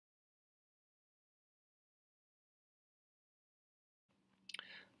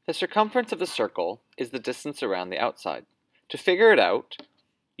The circumference of a circle is the distance around the outside. To figure it out,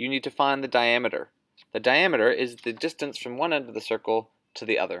 you need to find the diameter. The diameter is the distance from one end of the circle to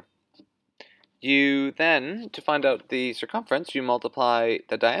the other. You then, to find out the circumference, you multiply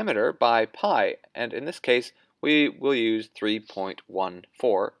the diameter by pi, and in this case, we will use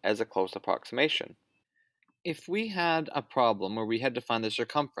 3.14 as a close approximation. If we had a problem where we had to find the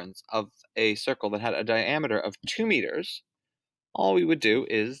circumference of a circle that had a diameter of 2 meters, all we would do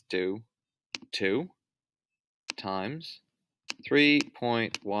is do 2 times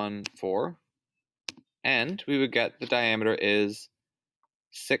 3.14, and we would get the diameter is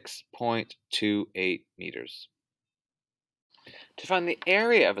 6.28 meters. To find the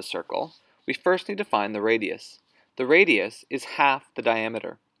area of a circle, we first need to find the radius. The radius is half the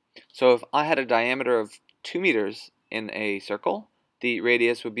diameter. So if I had a diameter of 2 meters in a circle, the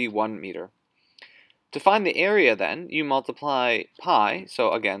radius would be 1 meter. To find the area then, you multiply pi,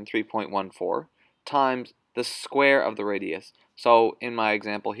 so again 3.14, times the square of the radius. So in my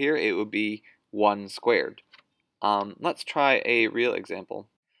example here, it would be 1 squared. Let's try a real example.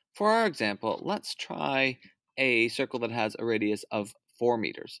 For our example, let's try a circle that has a radius of 4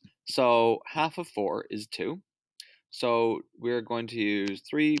 meters. So half of 4 is 2. So we're going to use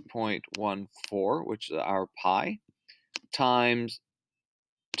 3.14, which is our pi, times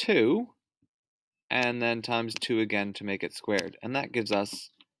 2, and then times 2 again to make it squared. And that gives us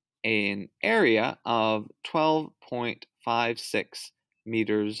an area of 12.56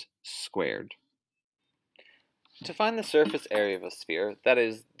 meters squared. To find the surface area of a sphere, that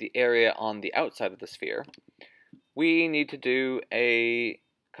is, the area on the outside of the sphere, we need to do a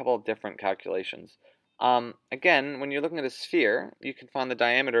couple of different calculations. Again, when you're looking at a sphere, you can find the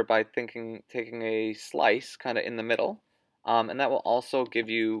diameter by taking a slice kind of in the middle, and that will also give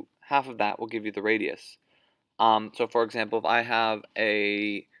you, half of that will give you the radius. So for example, if I have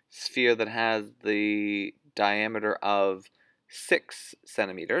a sphere that has the diameter of 6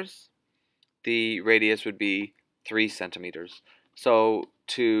 centimeters, the radius would be 3 centimeters. So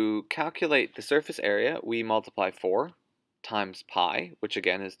to calculate the surface area, we multiply 4 times pi, which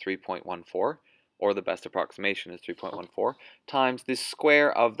again is 3.14, or the best approximation is 3.14, times the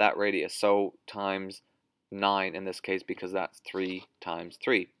square of that radius, so times 9 in this case because that's 3 times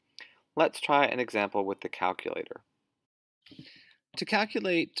 3. Let's try an example with the calculator. To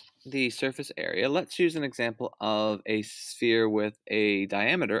calculate the surface area, let's use an example of a sphere with a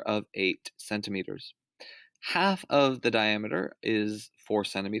diameter of 8 centimeters. Half of the diameter is 4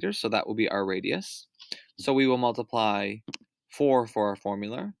 centimeters, so that will be our radius. So we will multiply 4 for our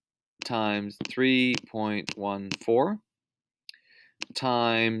formula, times 3.14,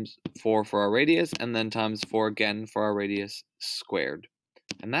 times 4 for our radius, and then times 4 again for our radius squared.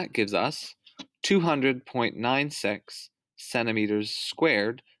 And that gives us 200.96 centimeters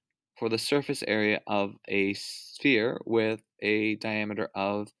squared for the surface area of a sphere with a diameter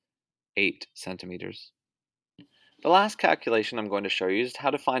of 8 centimeters. The last calculation I'm going to show you is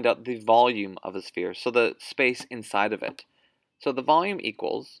how to find out the volume of a sphere, so the space inside of it. So the volume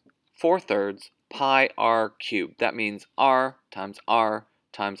equals 4/3 pi r cubed. That means r times r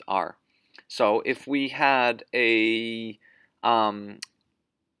times r. So if we had a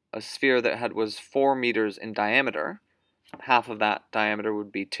sphere that was 4 meters in diameter, half of that diameter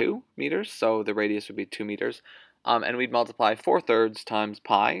would be 2 meters, so the radius would be 2 meters. And we'd multiply 4/3 times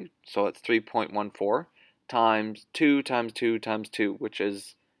pi, so it's 3.14, times 2 times 2 times 2, which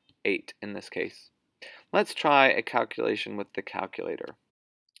is 8 in this case. Let's try a calculation with the calculator.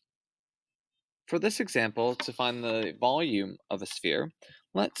 For this example, to find the volume of a sphere,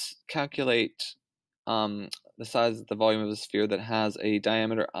 let's calculate the size of the volume of a sphere that has a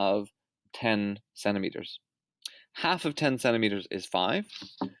diameter of 10 centimeters. Half of 10 centimeters is 5,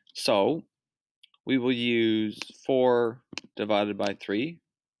 so we will use 4 divided by 3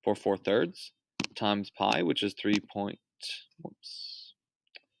 for 4/3 times pi, which is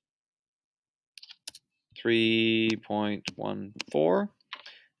 3.14,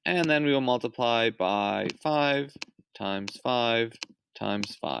 and then we will multiply by 5 times 5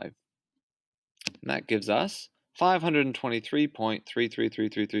 times 5. And that gives us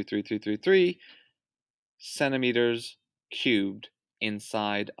 523.33333333 centimeters cubed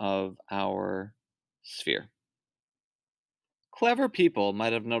inside of our sphere. Clever people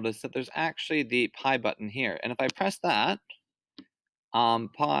might have noticed that there's actually the pi button here, and if I press that,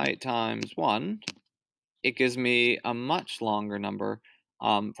 pi times 1, it gives me a much longer number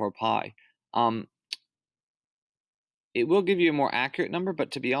for pi. It will give you a more accurate number,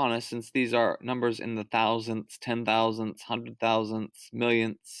 but to be honest, since these are numbers in the thousandths, 10,000ths, 100,000ths,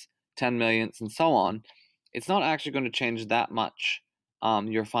 millionths, 10 millionths, and so on, it's not actually going to change that much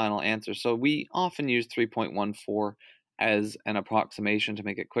your final answer. So we often use 3.14 as an approximation to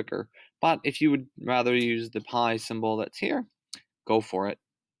make it quicker. But if you would rather use the pi symbol that's here, go for it.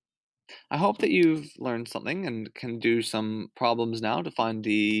 I hope that you've learned something and can do some problems now to find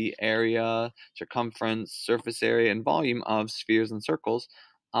the area, circumference, surface area, and volume of spheres and circles.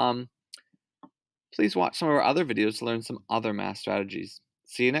 Please watch some of our other videos to learn some other math strategies.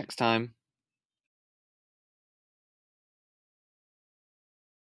 See you next time.